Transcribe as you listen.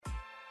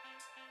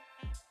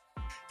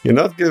You're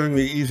not giving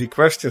me easy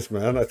questions,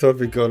 man. I thought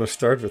we are going to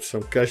start with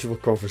some casual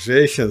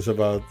conversations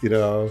about,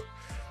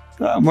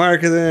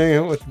 marketing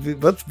and what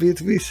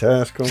B2B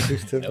SaaS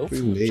companies Nope.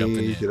 typically Jumping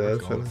need, in. We're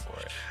going for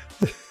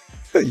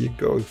it. You're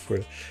going for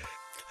it.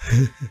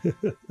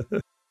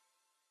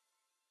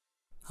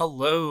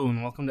 Hello,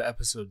 and welcome to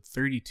episode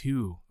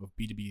 32 of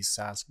B2B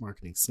SaaS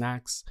Marketing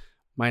Snacks.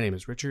 My name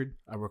is Richard.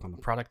 I work on the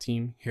product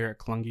team here at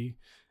Klungy,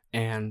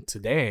 and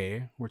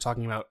today we're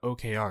talking about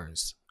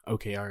OKRs.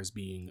 OKRs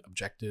being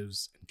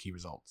objectives and key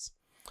results.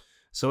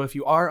 So if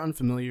you are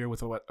unfamiliar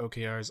with what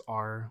OKRs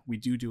are, we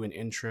do an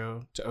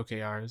intro to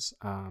OKRs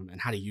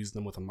and how to use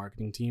them with a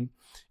marketing team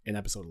in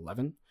episode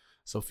 11.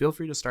 So feel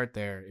free to start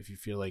there if you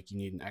feel like you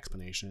need an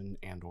explanation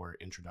and or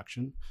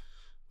introduction.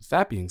 With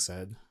that being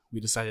said, we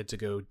decided to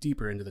go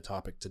deeper into the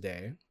topic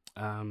today,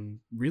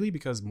 really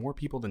because more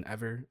people than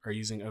ever are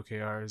using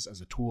OKRs as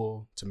a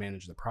tool to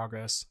manage their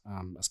progress,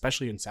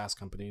 especially in SaaS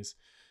companies.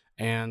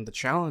 And the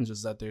challenge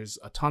is that there's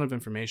a ton of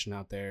information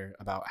out there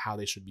about how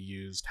they should be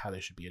used, how they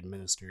should be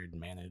administered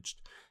and managed.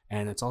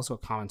 And it's also a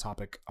common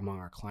topic among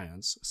our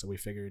clients, so we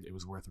figured it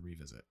was worth a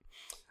revisit.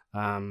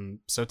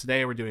 So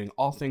today we're doing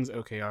all things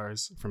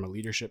OKRs from a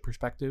leadership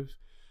perspective.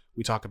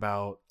 We talk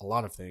about a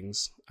lot of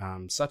things,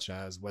 such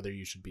as whether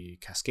you should be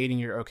cascading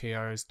your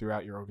OKRs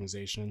throughout your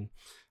organization,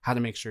 how to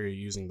make sure you're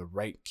using the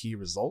right key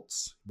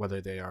results,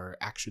 whether they are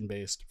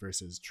action-based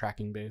versus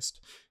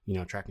tracking-based,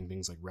 tracking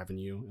things like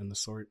revenue and the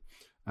sort.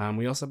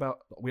 We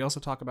also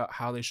talk about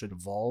how they should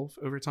evolve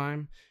over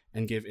time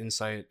and give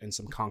insight and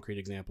some concrete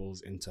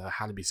examples into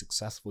how to be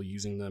successful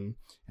using them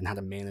and how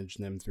to manage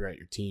them throughout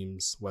your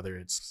teams, whether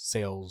it's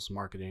sales,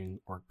 marketing,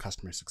 or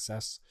customer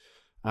success.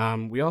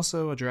 We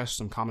also address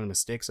some common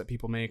mistakes that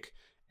people make,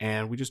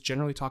 and we just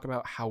generally talk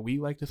about how we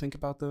like to think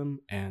about them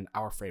and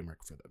our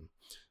framework for them.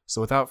 So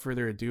without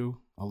further ado,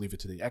 I'll leave it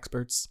to the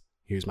experts.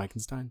 Here's Mike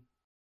and Stein.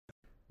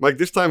 Mike,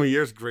 this time of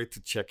year is great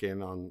to check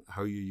in on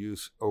how you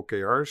use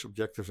OKRs,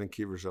 objectives and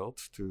key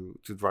results, to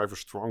drive a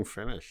strong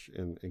finish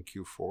in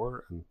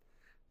Q4 and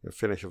the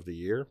finish of the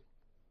year.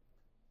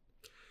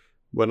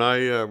 When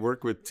I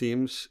work with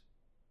teams,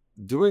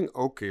 doing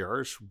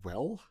OKRs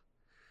well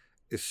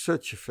is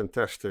such a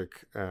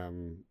fantastic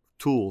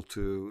tool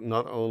to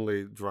not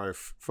only drive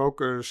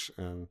focus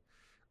and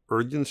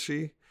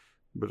urgency,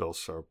 but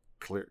also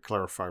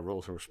clarify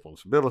roles and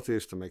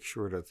responsibilities to make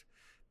sure that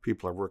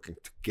people are working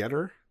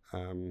together.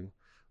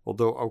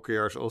 Although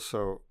OKRs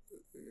also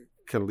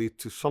can lead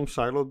to some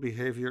siloed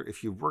behavior,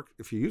 if you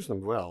use them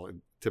well, it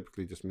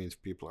typically just means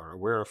people are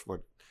aware of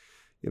what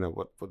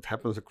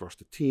happens across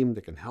the team.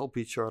 They can help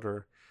each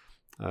other,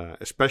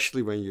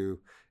 especially when you,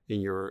 in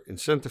your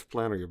incentive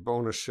plan or your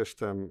bonus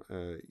system,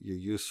 you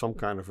use some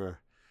kind of a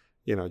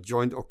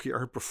joint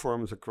OKR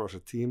performance across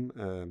a team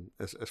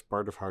as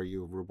part of how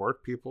you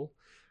reward people.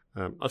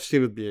 I've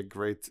seen it be a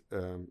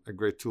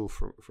great tool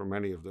for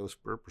many of those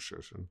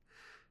purposes. And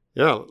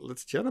yeah,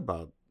 let's chat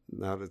about,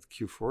 now that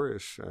Q4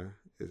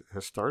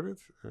 has started,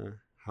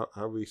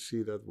 how we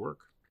see that work.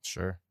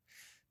 Sure.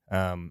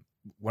 One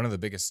of the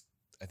biggest,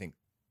 I think,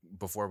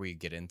 before we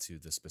get into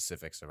the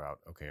specifics about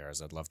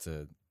OKRs, I'd love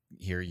to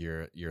hear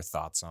your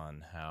thoughts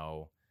on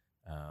how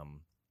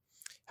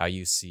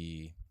you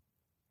see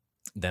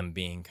them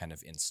being kind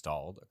of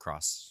installed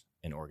across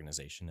an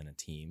organization and a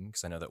team.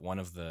 Because I know that one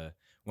of the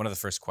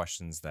first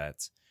questions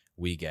that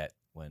we get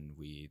when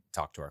we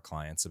talk to our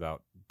clients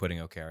about putting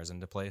OKRs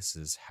into place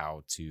is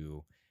how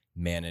to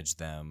manage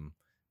them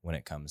when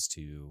it comes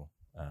to,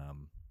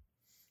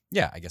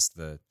 I guess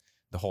the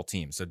whole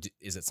team. So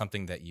is it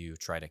something that you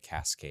try to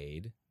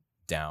cascade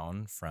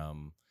down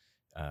from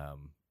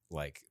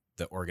like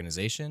the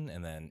organization,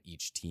 and then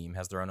each team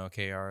has their own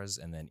OKRs,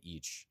 and then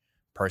each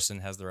person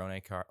has their own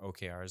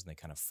OKRs, and they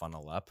kind of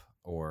funnel up?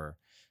 Or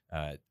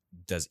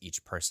does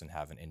each person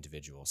have an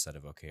individual set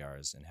of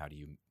OKRs, and how do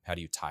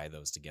you tie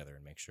those together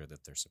and make sure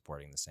that they're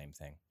supporting the same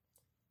thing?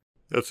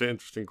 That's an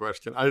interesting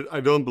question.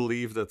 I don't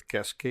believe that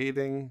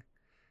cascading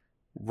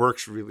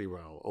works really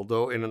well.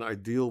 Although in an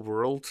ideal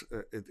world,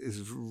 it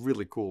is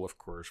really cool, of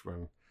course,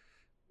 when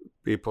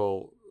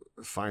people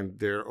find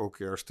their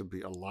OKRs to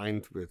be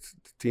aligned with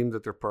the team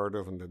that they're part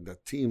of, and then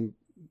that team's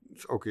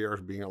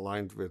OKRs being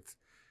aligned with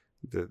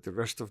the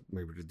rest of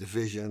maybe the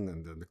division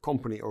and then the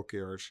company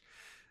OKRs.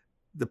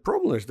 The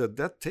problem is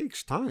that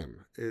takes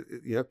time.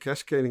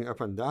 Cascading up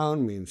and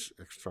down means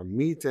extra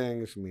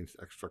meetings, means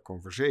extra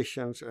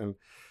conversations, and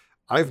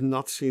I've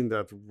not seen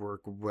that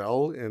work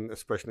well,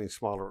 especially in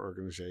smaller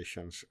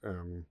organizations.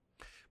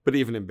 But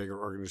even in bigger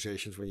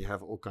organizations, when you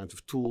have all kinds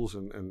of tools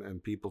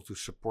and people to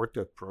support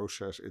that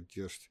process, it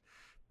just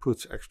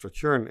puts extra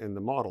churn in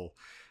the model.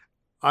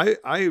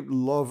 I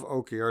love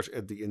OKRs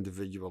at the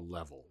individual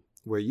level,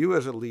 where you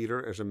as a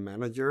leader, as a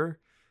manager,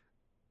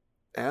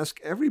 ask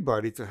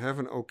everybody to have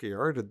an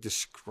OKR that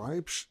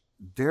describes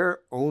their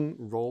own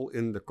role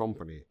in the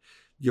company.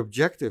 The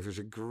objective is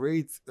a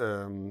great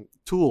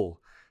tool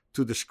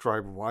to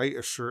describe why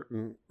a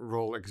certain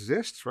role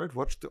exists, right?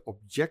 What's the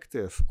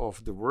objective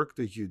of the work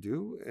that you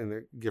do in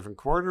a given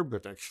quarter,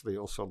 but actually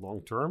also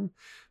long term?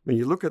 When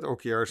you look at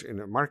OKRs in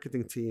a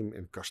marketing team,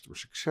 in customer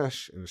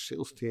success, in a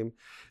sales team,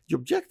 the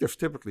objectives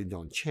typically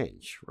don't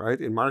change,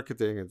 right? In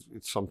marketing,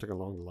 it's something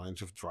along the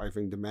lines of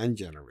driving demand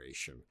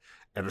generation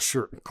at a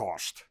certain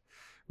cost,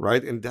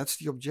 right? And that's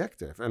the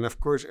objective. And of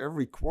course,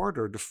 every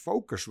quarter, the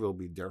focus will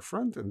be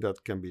different, and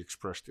that can be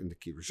expressed in the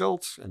key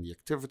results and the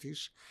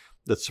activities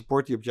that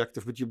support the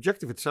objective, but the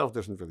objective itself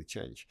doesn't really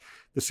change.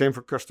 The same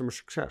for customer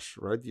success,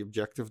 right? The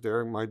objective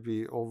there might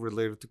be all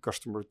related to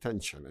customer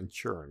retention and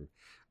churn,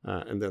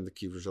 and then the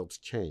key results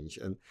change.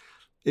 And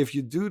if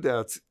you do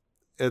that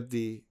at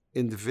the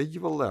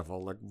individual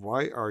level, like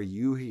why are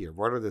you here?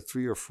 What are the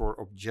 3 or 4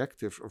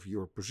 objectives of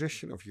your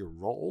position, of your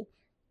role?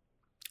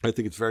 I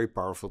think it's very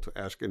powerful to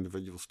ask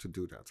individuals to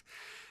do that.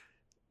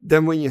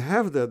 Then when you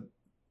have that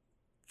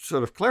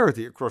sort of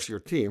clarity across your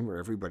team, where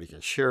everybody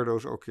can share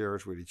those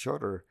OKRs with each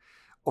other,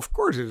 of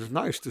course, it is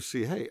nice to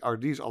see, hey, are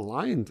these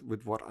aligned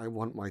with what I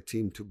want my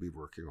team to be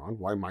working on?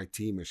 Why my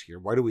team is here?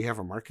 Why do we have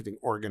a marketing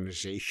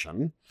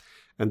organization?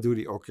 And do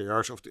the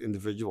OKRs of the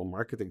individual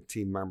marketing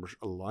team members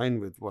align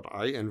with what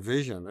I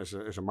envision as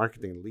a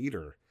marketing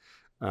leader,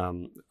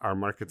 our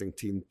marketing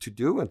team to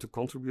do and to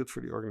contribute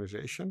for the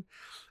organization?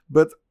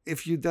 But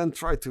if you then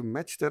try to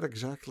match that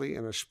exactly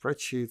in a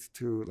spreadsheet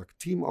to like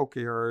team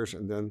OKRs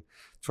and then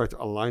try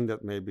to align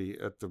that maybe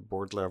at the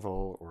board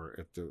level or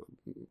at the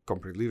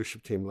company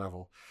leadership team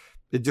level,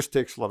 it just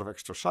takes a lot of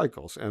extra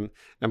cycles. And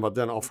what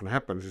then often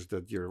happens is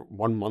that you're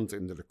 1 month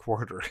into the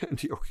quarter and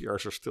the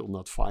OKRs are still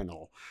not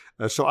final.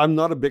 So I'm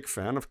not a big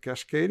fan of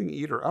cascading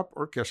either up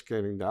or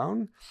cascading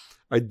down.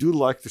 I do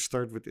like to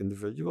start with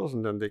individuals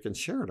and then they can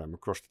share them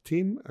across the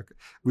team.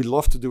 We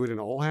love to do it in an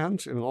all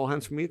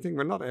hands meeting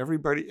where not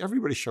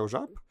everybody shows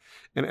up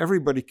and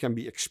everybody can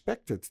be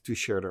expected to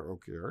share their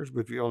OKRs,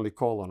 but we only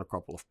call on a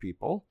couple of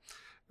people.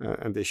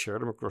 And they share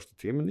them across the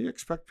team. And you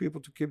expect people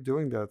to keep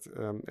doing that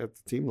at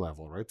the team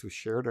level, right? To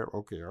share their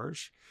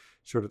OKRs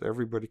so that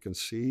everybody can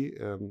see,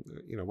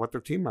 what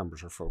their team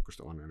members are focused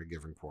on in a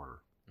given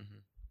quarter. Mm-hmm.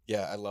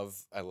 Yeah, I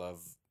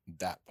love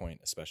that point,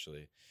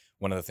 especially.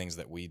 One of the things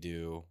that we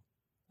do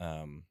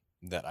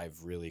that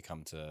I've really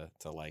come to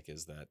like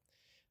is that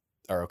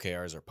our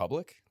OKRs are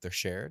public. They're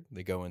shared.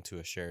 They go into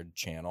a shared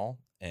channel,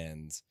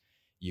 and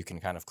you can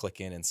kind of click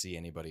in and see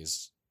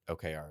anybody's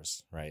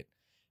OKRs, right?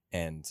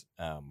 And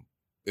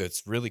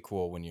it's really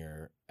cool when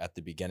you're at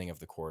the beginning of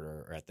the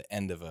quarter or at the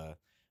end of a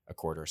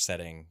quarter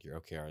setting your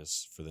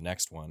OKRs for the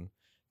next one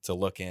to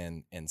look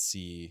in and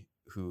see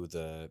who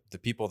the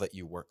people that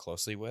you work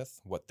closely with,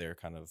 what their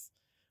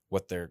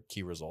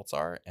key results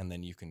are. And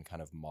then you can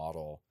kind of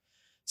model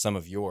some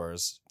of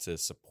yours to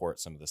support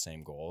some of the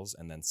same goals.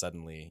 And then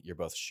suddenly you're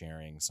both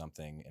sharing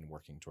something and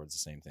working towards the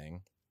same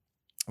thing,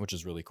 which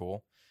is really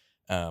cool.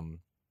 And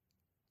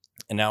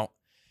now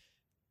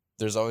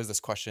there's always this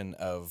question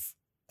of,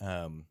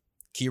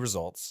 key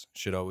results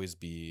should always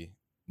be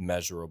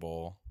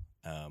measurable.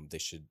 They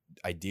should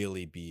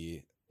ideally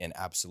be an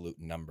absolute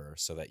number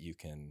so that you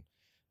can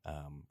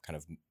kind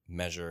of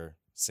measure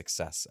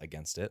success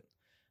against it.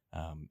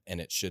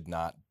 And it should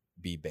not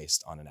be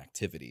based on an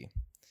activity.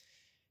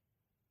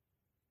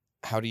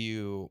 How do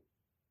you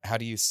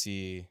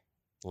see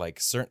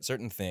like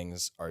certain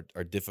things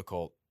are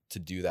difficult to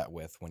do that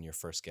with when you're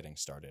first getting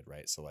started,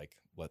 right? So like,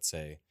 let's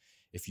say,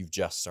 if you've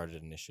just started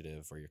an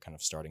initiative or you're kind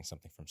of starting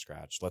something from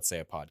scratch, let's say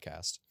a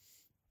podcast,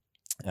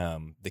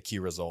 the key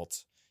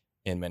result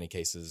in many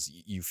cases,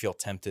 you feel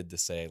tempted to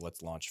say,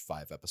 let's launch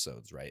 5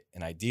 episodes, right?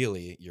 And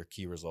ideally, your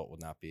key result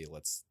would not be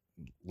let's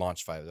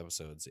launch 5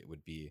 episodes. It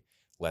would be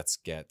let's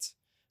get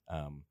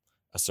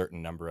a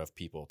certain number of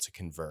people to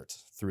convert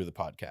through the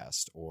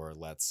podcast, or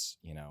let's,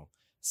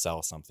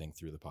 sell something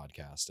through the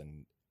podcast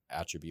and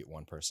attribute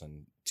one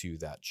person to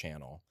that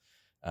channel.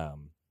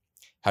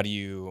 How do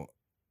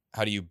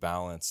you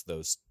balance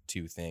those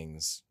two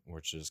things,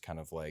 which is kind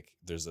of like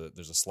there's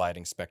a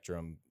sliding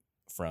spectrum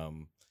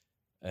from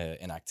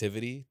an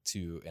activity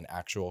to an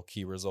actual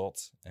key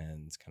result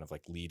and kind of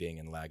like leading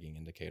and lagging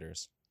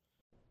indicators?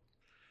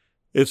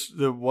 It's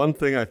the one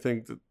thing I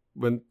think that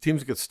when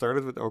teams get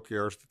started with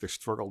OKRs that they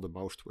struggle the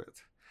most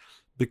with,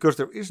 because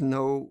there is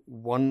no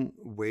one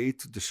way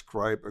to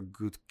describe a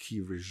good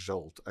key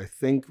result. I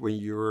think when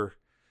you're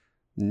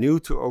new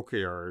to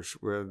OKRs,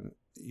 when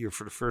you're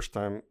for the first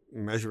time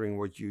measuring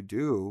what you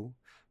do,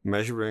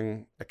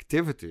 measuring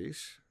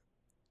activities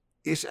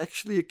is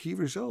actually a key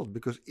result,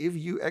 because if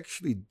you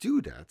actually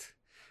do that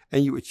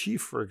and you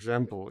achieve, for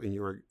example, in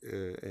your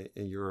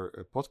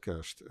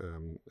podcast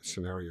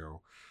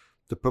scenario,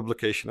 the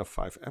publication of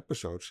 5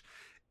 episodes,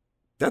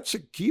 that's a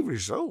key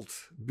result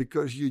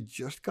because you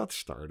just got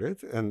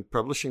started, and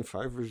publishing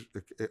 5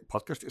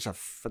 podcasts is a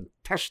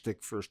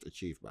fantastic first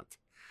achievement.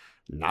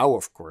 Now,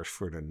 of course,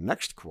 for the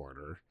next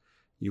quarter,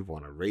 you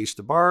want to raise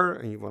the bar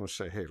and you want to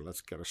say, hey,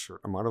 let's get a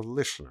certain amount of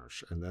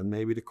listeners. And then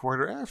maybe the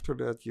quarter after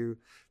that, you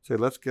say,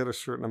 let's get a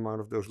certain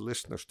amount of those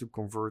listeners to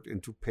convert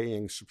into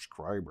paying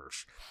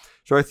subscribers.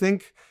 So I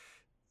think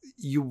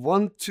you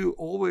want to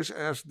always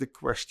ask the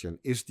question,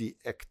 is the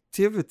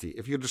activity,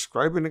 if you're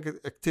describing an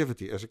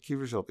activity as a key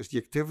result, is the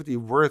activity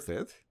worth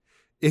it?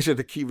 Is it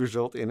a key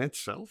result in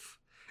itself?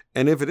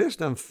 And if it is,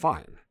 then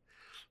fine,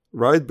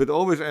 right? But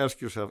always ask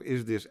yourself,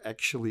 is this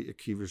actually a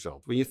key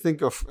result? When you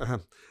think of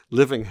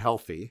living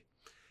healthy,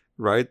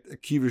 right, a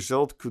key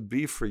result could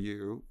be for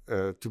you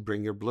to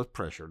bring your blood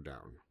pressure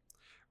down,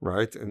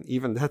 right? And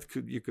even that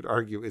you could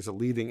argue is a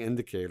leading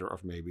indicator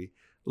of maybe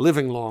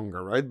living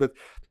longer, right? But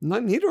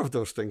neither of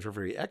those things are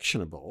very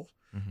actionable.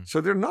 Mm-hmm.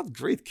 So they're not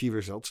great key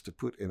results to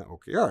put in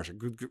OKRs.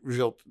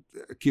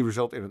 A key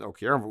result in an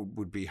OKR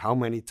would be how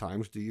many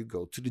times do you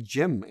go to the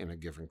gym in a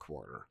given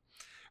quarter,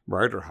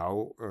 right? Or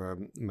how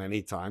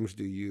many times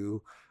do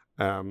you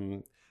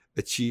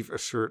achieve a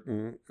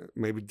certain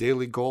maybe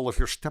daily goal of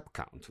your step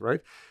count,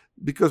 right?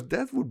 Because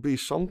that would be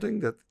something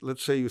that,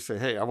 let's say you say,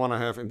 hey, I want to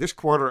have in this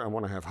quarter, I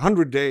want to have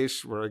 100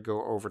 days where I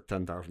go over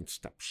 10,000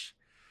 steps.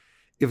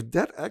 If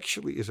that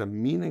actually is a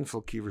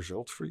meaningful key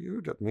result for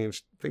you, that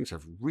means things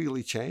have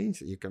really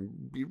changed and you can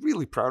be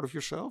really proud of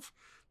yourself,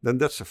 then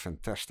that's a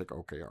fantastic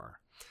OKR,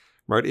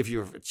 right? If you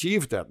have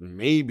achieved that,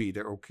 maybe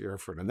the OKR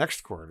for the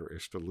next quarter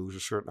is to lose a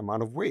certain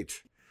amount of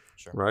weight,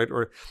 sure, right?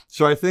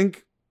 So I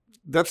think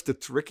that's the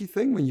tricky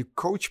thing. When you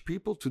coach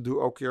people to do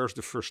OKRs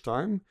the first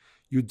time,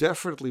 you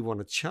definitely want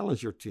to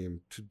challenge your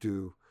team to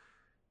do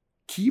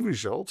key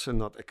results and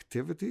not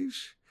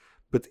activities.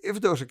 But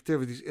if those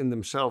activities in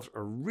themselves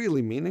are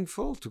really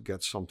meaningful to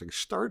get something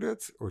started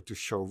or to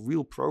show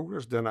real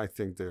progress, then I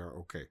think they are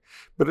okay.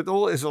 But it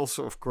all is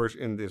also, of course,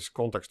 in this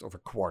context of a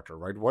quarter,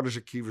 right? What is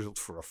a key result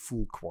for a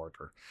full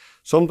quarter?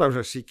 Sometimes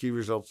I see key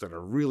results that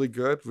are really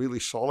good, really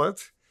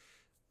solid,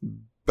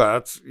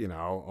 but,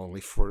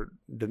 only for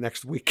the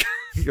next week.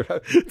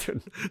 The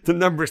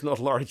number is not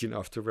large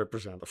enough to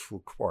represent a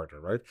full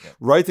quarter, right? Yeah.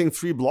 Writing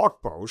 3 blog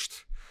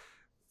posts,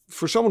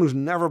 for someone who's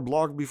never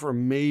blogged before,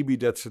 maybe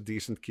that's a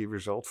decent key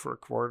result for a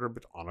quarter.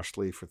 But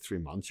honestly, for 3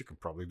 months, you can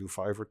probably do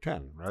 5 or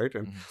 10, right?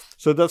 And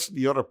so that's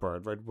the other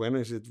part, right? When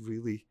is it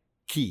really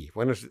key?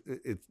 When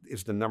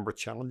is the number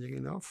challenging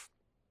enough?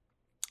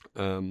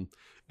 And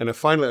then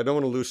finally, I don't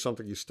want to lose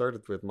something you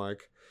started with,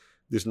 Mike.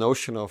 This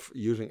notion of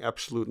using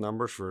absolute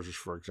numbers versus,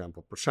 for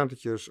example,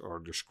 percentages, or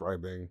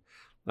describing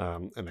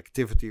an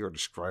activity or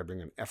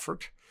describing an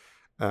effort.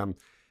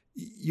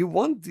 You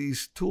want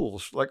these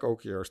tools like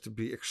OKRs to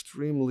be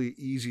extremely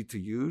easy to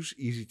use,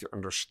 easy to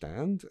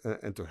understand,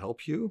 and to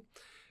help you.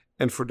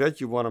 And for that,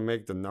 you want to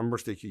make the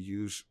numbers that you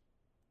use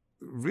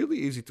really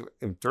easy to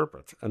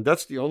interpret. And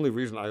that's the only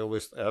reason I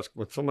always ask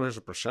when someone has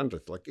a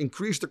percentage, like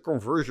increase the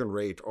conversion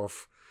rate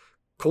of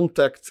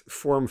contact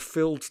form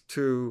filled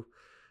to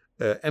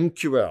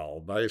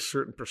MQL by a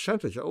certain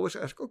percentage. I always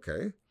ask,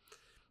 okay,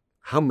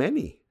 how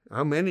many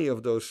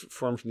of those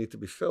forms need to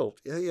be filled?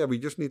 Yeah, we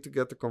just need to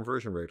get the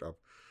conversion rate up.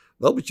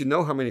 Well, but you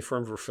know how many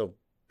forms were filled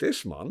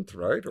this month,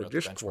 right? Or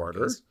this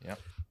quarter. Yeah.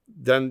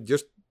 Then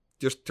just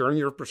turn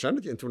your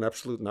percentage into an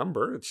absolute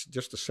number. It's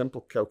just a simple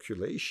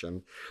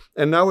calculation.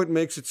 And now it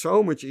makes it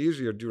so much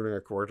easier during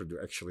a quarter to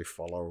actually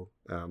follow,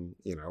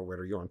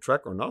 whether you're on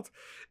track or not.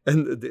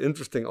 And the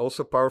interesting,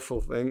 also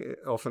powerful thing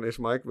often is,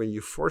 Mike, when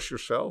you force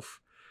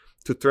yourself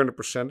to turn a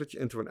percentage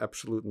into an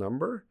absolute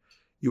number,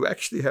 you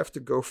actually have to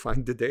go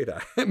find the data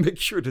and make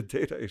sure the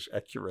data is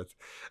accurate.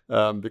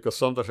 Because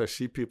sometimes I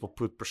see people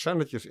put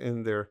percentages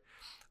in their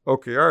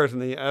OKRs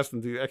and then you ask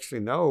them, do you actually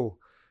know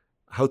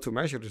how to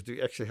measure this? Do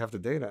you actually have the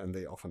data? And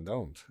they often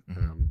don't.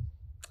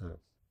 Mm-hmm.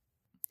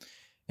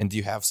 And do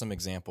you have some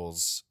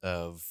examples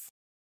of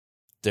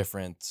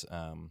different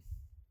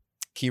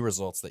key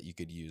results that you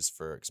could use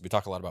for, because we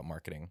talk a lot about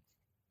marketing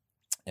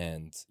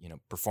and,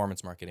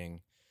 performance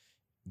marketing.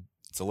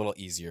 It's a little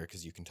easier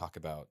because you can talk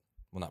about,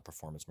 well, not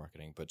performance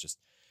marketing, but just,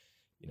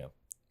 demand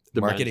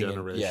marketing.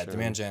 Generation.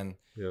 Demand gen.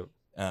 Yep.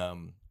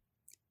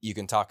 You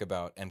can talk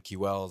about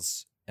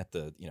MQLs at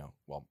the,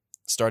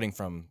 starting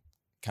from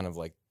kind of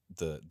like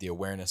the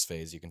awareness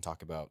phase. You can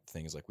talk about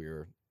things like we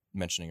were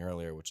mentioning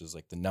earlier, which is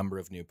like the number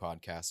of new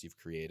podcasts you've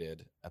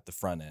created at the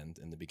front end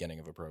in the beginning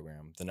of a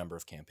program, the number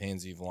of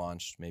campaigns you've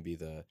launched, maybe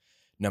the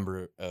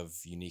number of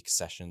unique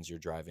sessions you're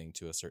driving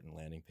to a certain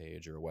landing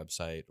page or a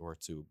website or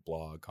to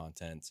blog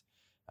content.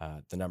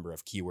 The number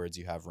of keywords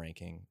you have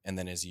ranking. And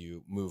then as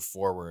you move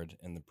forward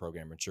and the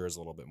program matures a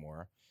little bit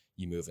more,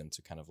 you move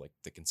into kind of like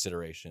the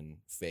consideration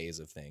phase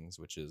of things,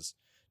 which is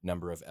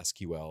number of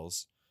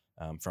SQLs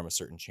from a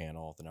certain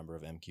channel, the number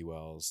of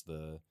MQLs,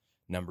 the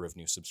number of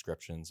new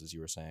subscriptions, as you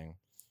were saying.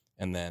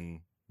 And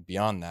then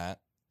beyond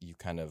that, you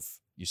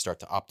start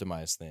to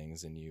optimize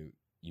things and you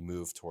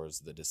move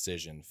towards the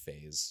decision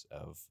phase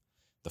of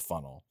the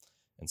funnel.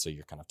 And so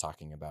you're kind of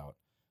talking about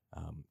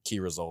key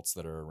results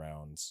that are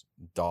around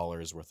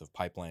dollars worth of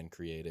pipeline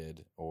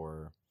created,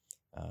 or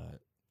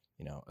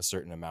a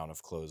certain amount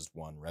of closed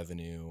won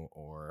revenue,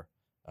 or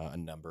a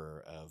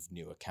number of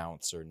new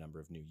accounts or a number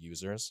of new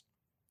users.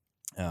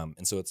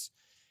 And so it's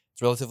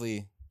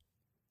relatively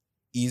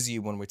easy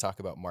when we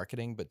talk about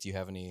marketing. But do you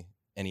have any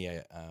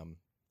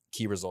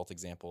key result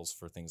examples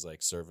for things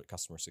like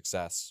customer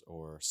success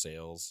or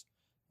sales,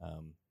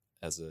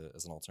 as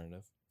an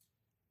alternative?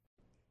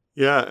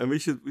 Yeah, and we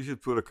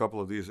should put a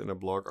couple of these in a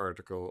blog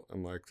article,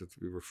 Mike, that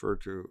we refer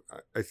to.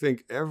 I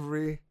think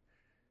every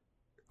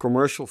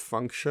commercial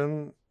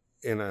function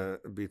in a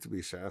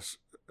B2B SaaS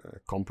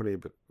company,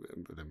 but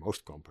in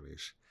most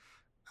companies,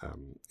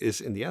 is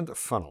in the end a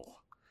funnel,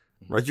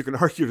 right? You can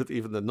argue that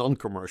even the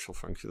non-commercial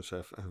functions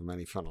have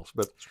many funnels,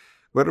 but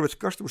whether it's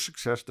customer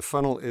success, the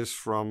funnel is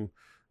from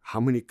how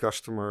many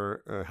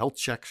customer health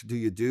checks do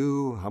you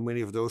do, how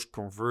many of those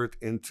convert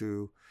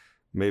into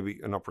maybe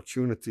an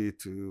opportunity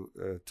to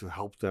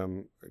help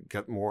them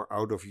get more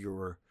out of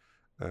your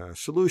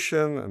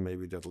solution, and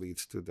maybe that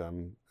leads to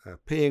them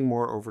paying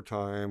more over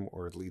time,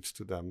 or it leads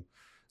to them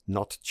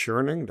not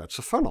churning. That's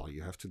a funnel.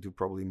 You have to do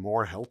probably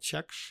more health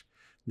checks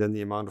than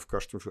the amount of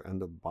customers who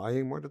end up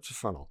buying more. That's a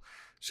funnel.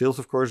 Sales,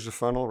 of course, is a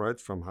funnel, right?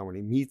 From how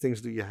many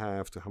meetings do you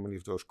have to how many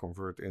of those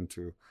convert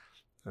into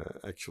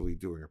actually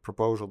doing a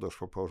proposal, those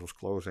proposals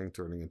closing,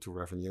 turning into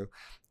revenue.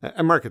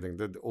 And marketing,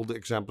 all the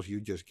examples you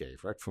just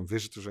gave, right? From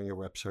visitors on your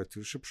website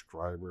to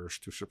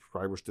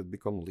subscribers that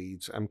become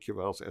leads,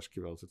 MQLs,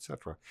 SQLs,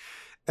 etc.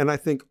 And I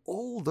think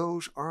all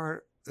those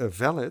are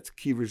valid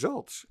key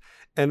results.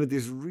 And it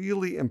is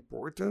really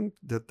important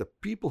that the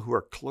people who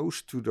are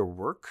close to the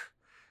work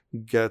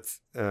get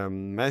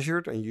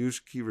measured and use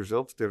key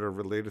results that are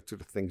related to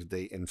the things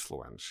they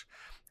influence.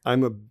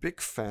 I'm a big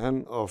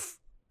fan of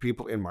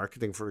people in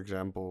marketing, for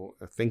example,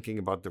 thinking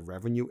about the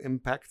revenue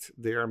impact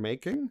they are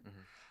making. Mm-hmm.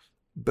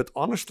 But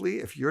honestly,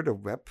 if you're the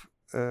web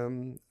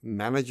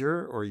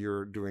manager or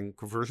you're doing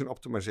conversion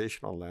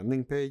optimization on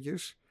landing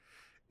pages,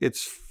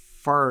 it's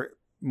far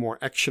more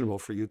actionable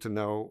for you to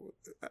know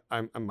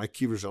my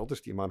key result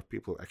is the amount of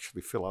people who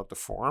actually fill out the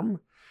form,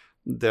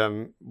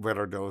 than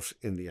whether those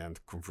in the end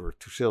convert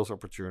to sales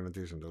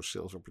opportunities and those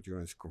sales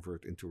opportunities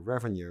convert into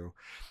revenue.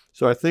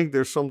 So I think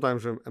there's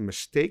sometimes a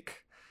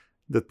mistake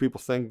that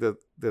people think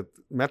that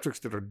metrics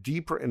that are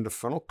deeper in the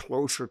funnel,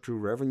 closer to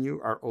revenue,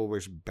 are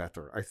always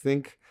better. I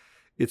think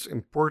it's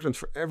important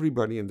for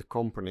everybody in the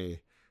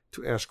company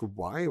to ask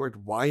why, right?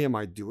 Why am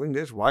I doing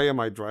this? Why am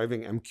I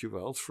driving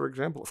MQLs, for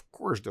example? Of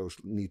course, those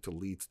need to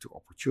lead to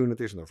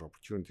opportunities, and those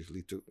opportunities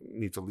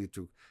need to lead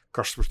to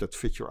customers that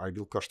fit your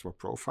ideal customer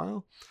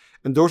profile.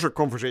 And those are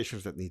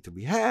conversations that need to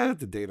be had.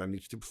 The data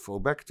needs to flow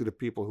back to the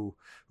people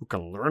who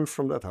can learn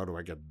from that. How do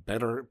I get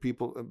better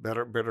people,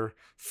 better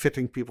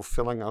fitting people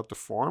filling out the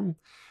form?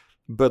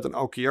 But an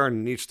OKR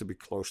needs to be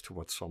close to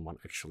what someone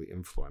actually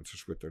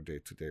influences with their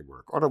day-to-day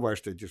work.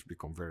 Otherwise, they just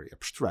become very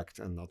abstract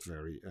and not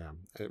very,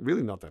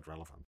 really not that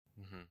relevant.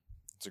 Mm-hmm.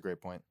 That's a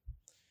great point.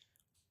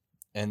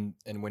 And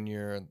when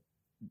you're,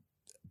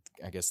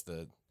 I guess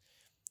the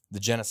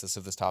genesis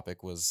of this topic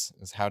is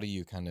how do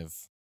you kind of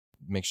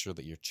make sure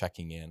that you're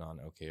checking in on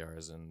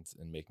OKRs and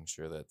making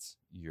sure that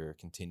you're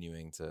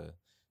continuing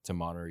to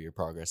monitor your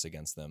progress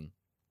against them?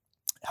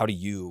 How do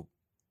you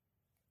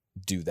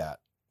do that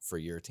for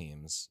your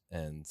teams,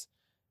 and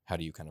how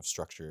do you kind of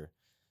structure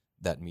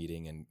that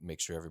meeting and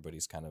make sure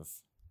everybody's kind of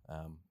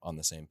on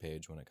the same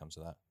page when it comes to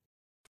that?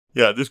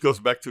 Yeah, this goes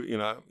back to,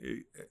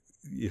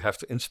 you have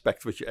to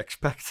inspect what you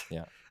expect.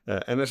 Yeah.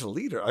 And as a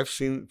leader, I've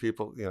seen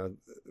people,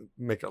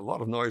 make a lot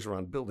of noise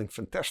around building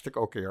fantastic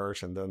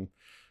OKRs, and then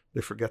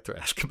they forget to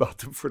ask about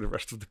them for the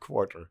rest of the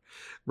quarter,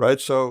 right?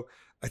 So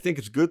I think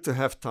it's good to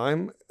have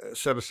time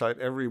set aside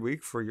every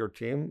week for your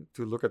team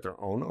to look at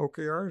their own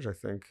OKRs. I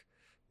think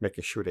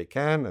making sure they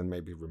can, and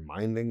maybe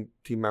reminding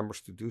team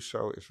members to do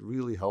so, is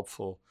really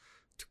helpful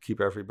to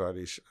keep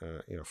everybody's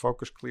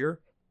focus clear.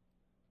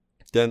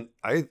 Then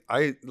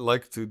I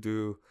like to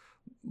do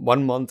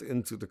 1 month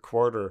into the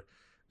quarter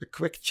a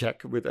quick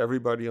check with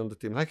everybody on the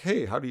team. Like,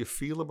 hey, how do you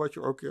feel about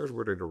your OKRs?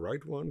 Were they the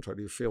right ones? How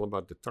do you feel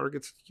about the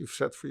targets that you've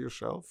set for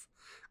yourself?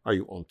 Are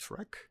you on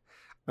track?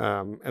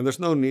 And there's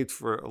no need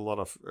for a lot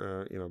of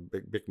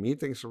big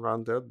meetings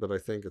around that, but I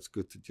think it's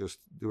good to just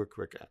do a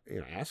quick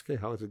ask, hey,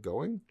 how is it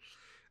going?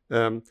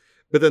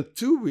 But then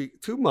 2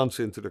 months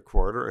into the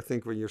quarter, I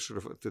think when you're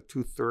sort of at the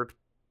 2/3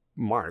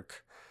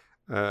 mark,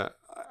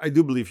 I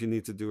do believe you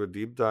need to do a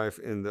deep dive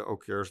in the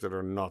OKRs that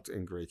are not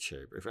in great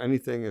shape. If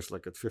anything is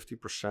like at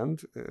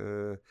 50%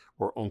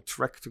 or on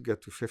track to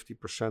get to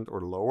 50%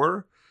 or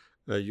lower,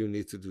 you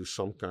need to do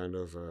some kind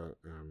of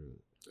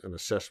an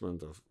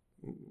assessment of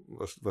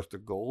was the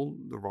goal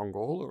the wrong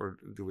goal, or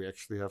do we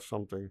actually have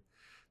something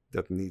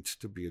that needs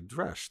to be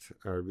addressed?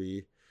 Are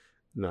we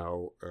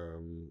now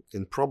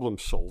in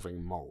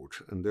problem-solving mode?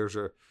 And it's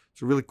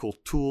a really cool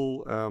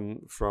tool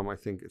I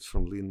think it's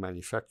from Lean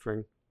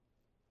Manufacturing,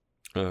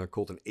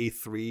 called an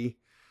A3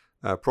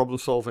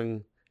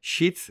 problem-solving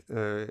sheet.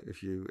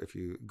 If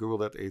you Google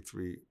that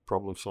A3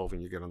 problem-solving,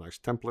 you get a nice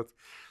template.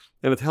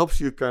 And it helps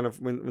you kind of,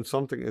 when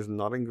something is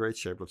not in great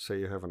shape, let's say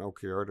you have an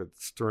OKR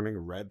that's turning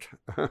red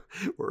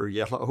or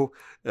yellow,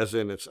 as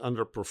in it's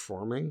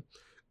underperforming,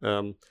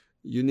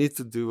 you need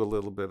to do a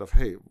little bit of,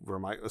 hey, were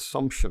my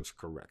assumptions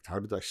correct? How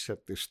did I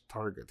set this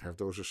target? Have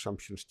those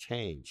assumptions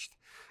changed?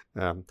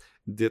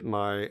 Did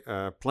my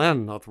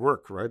plan not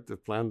work, right? The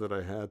plan that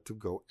I had to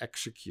go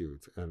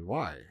execute, and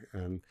why?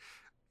 And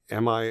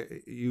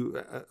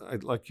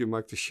I'd like you,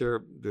 Mike, to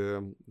share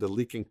the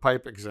leaking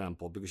pipe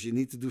example, because you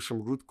need to do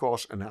some root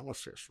cause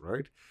analysis,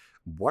 right?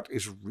 What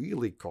is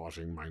really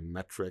causing my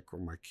metric or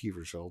my key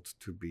result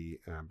to be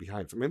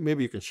behind? So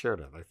maybe you can share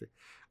that. I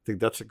think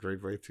that's a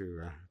great way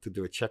to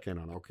do a check-in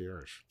on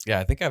OKRs. Yeah,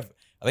 I think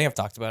I've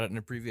talked about it in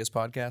a previous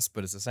podcast,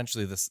 but it's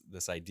essentially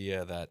this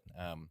idea that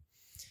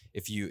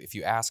if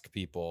you ask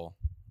people,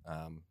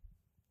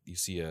 you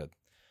see a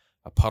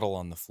puddle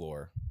on the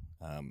floor,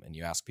 and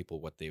you ask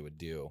people what they would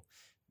do,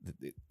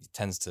 it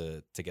tends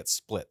to get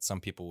split. Some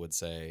people would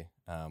say,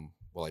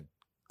 well, I'd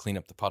clean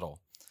up the puddle.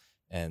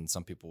 And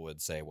some people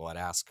would say, well, I'd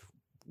ask,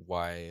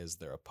 why is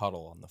there a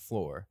puddle on the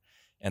floor?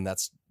 And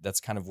that's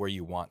kind of where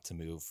you want to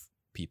move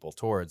people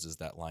towards, is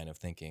that line of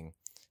thinking,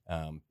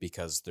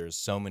 because there's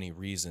so many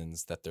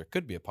reasons that there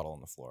could be a puddle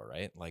on the floor,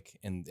 right? Like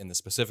in the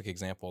specific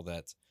example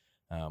that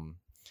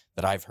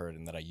I've heard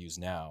and that I use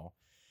now,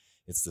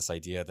 it's this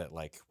idea that,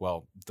 like,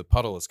 well, the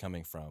puddle is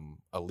coming from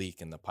a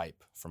leak in the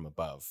pipe from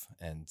above.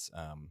 And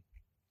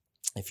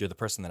if you're the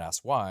person that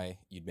asks why,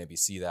 you'd maybe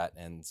see that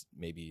and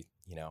maybe,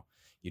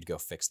 you'd go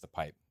fix the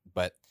pipe.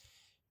 But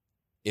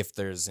if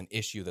there's an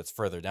issue that's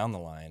further down the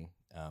line,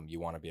 you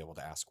want to be able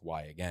to ask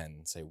why again,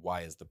 and say,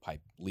 why is the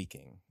pipe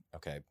leaking?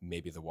 Okay,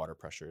 maybe the water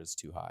pressure is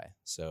too high.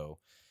 So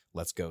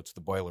let's go to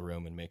the boiler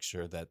room and make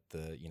sure that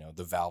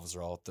the valves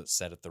are all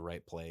set at the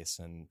right place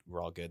and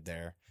we're all good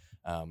there.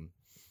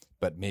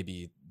 But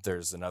maybe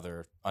there's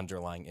another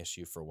underlying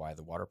issue for why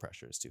the water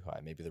pressure is too high.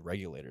 Maybe the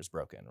regulator is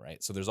broken,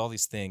 right? So there's all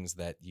these things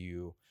that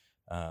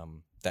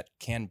that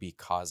can be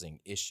causing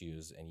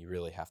issues, and you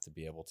really have to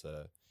be able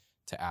to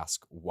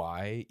ask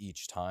why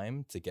each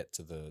time to get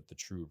to the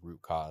true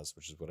root cause,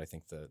 which is what I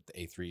think the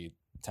A3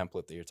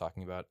 template that you're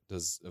talking about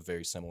does a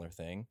very similar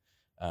thing.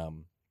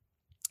 And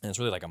it's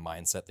really like a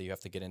mindset that you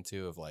have to get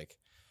into, of like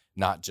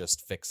not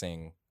just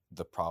fixing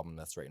the problem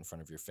that's right in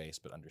front of your face,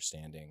 but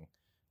understanding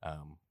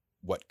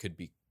what could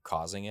be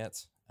causing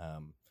it,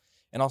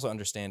 and also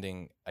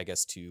understanding, I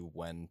guess,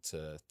 when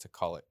to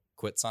call it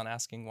quits on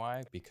asking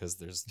why, because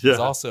there's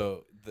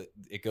also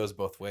it goes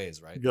both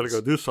ways, right? You got to go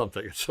do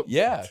something.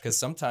 Yeah, because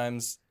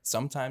sometimes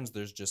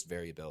there's just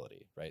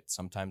variability, right?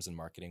 Sometimes in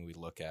marketing we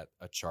look at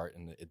a chart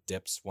and it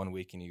dips one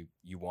week, and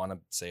you want to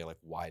say, like,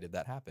 why did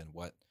that happen?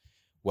 What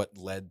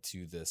led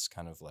to this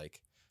kind of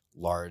like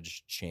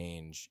large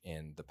change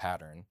in the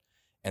pattern?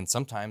 And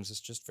sometimes it's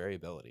just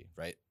variability,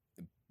 right?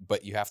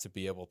 But you have to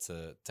be able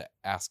to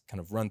ask, kind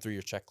of run through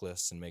your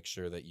checklists and make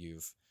sure that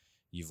you've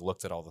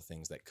looked at all the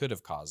things that could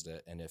have caused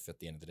it. And if at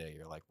the end of the day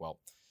you're like, well,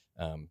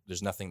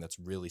 there's nothing that's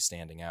really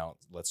standing out,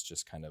 let's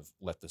just kind of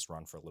let this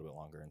run for a little bit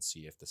longer and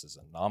see if this is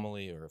an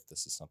anomaly or if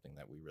this is something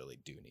that we really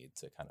do need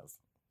to kind of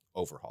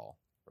overhaul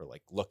or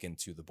like look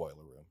into the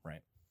boiler room,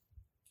 right?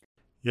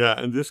 Yeah,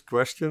 and this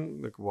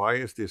question, like, why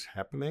is this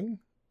happening,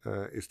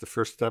 is the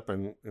first step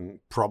in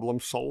problem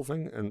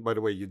solving. And by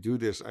the way, you do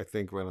this, I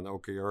think, when an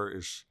OKR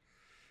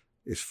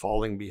is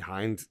falling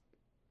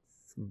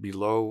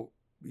below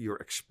your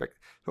expect.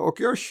 So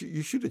OKR,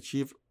 you should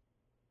achieve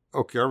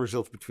OKR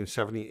results between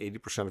 70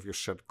 and 80% of your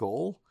set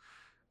goal.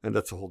 And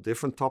that's a whole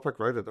different topic,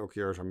 right? That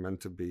OKRs are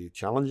meant to be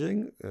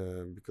challenging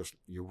because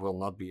you will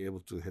not be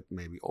able to hit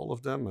maybe all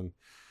of them. And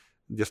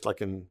just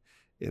like in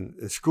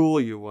school,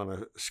 you want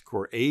to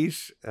score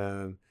A's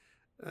and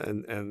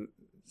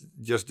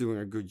just doing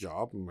a good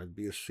job, it might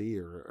be a C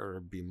or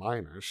a B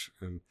minus.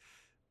 And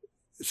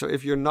so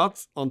if you're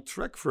not on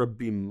track for a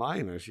B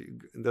minus,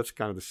 that's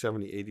kind of the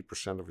 70,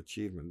 80% of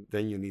achievement.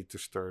 Then you need to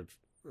start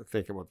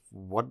thinking about,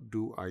 what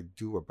do I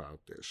do about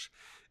this?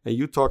 And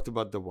you talked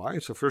about the why.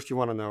 So first you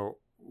want to know,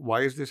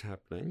 why is this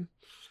happening?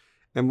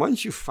 And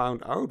once you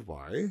found out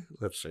why,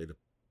 let's say the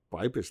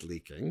pipe is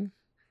leaking,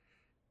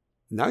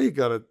 now you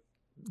got to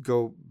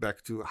go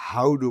back to,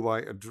 how do I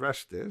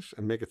address this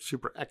and make it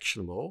super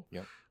actionable?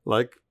 Yep.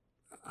 Like,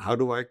 how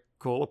do I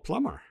call a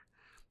plumber?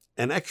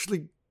 And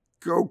actually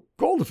go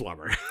call the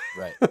plumber.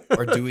 Right.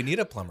 Or do we need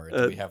a plumber?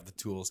 Do we have the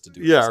tools to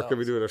do it ourselves? ourselves? Or can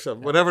we do it ourselves?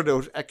 Yeah. Whatever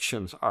those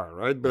actions are,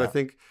 right? But Yeah. I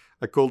think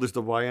I call this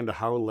the why and the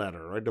how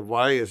ladder, right? The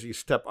why is you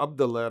step up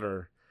the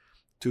ladder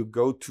to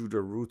go to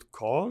the root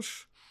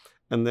cause.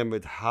 And then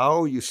with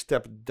how, you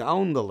step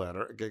down the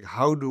ladder. Okay,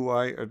 how do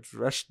I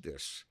address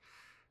this?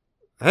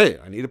 Hey,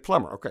 I need a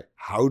plumber. Okay,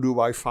 how do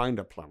I find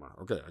a plumber?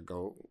 Okay, I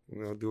go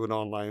do an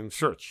online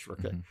search.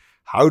 Okay, Mm-hmm.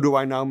 How do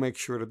I now make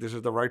sure that this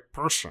is the right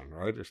person,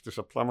 right? Is this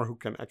a plumber who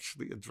can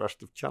actually address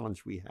the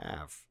challenge we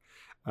have?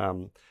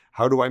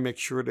 How do I make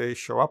sure they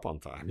show up on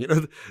time?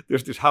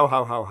 There's this how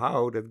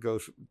that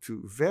goes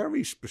to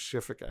very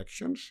specific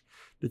actions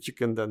that you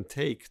can then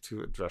take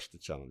to address the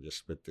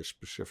challenges with this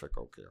specific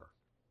OKR.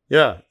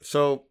 Yeah,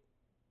 so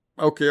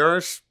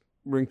OKRs,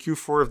 we're in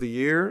Q4 of the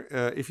year.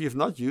 If you've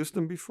not used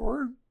them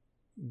before,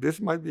 this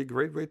might be a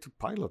great way to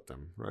pilot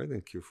them, right,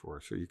 in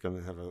Q4. So you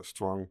can have a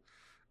strong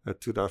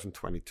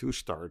 2022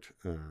 start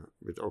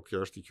with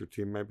OKRs that your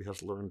team maybe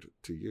has learned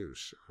to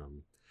use.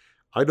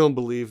 I don't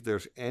believe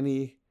there's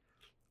any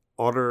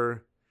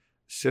other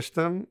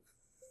system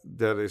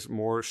that is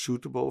more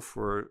suitable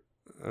for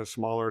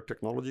smaller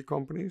technology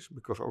companies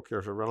because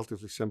OKRs are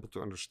relatively simple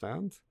to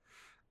understand.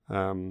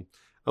 I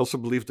also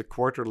believe the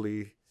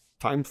quarterly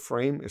time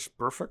frame is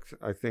perfect.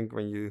 I think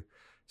when you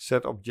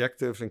set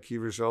objectives and key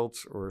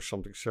results or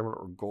something similar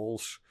or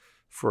goals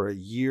for a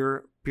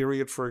year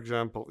period, for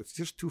example, it's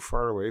just too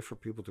far away for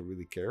people to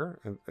really care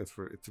and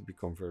for it to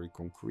become very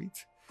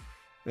concrete.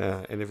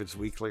 And if it's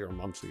weekly or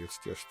monthly, it's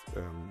just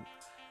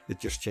it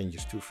just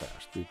changes too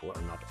fast. People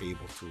are not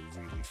able to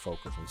really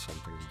focus on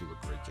something and do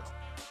a great job.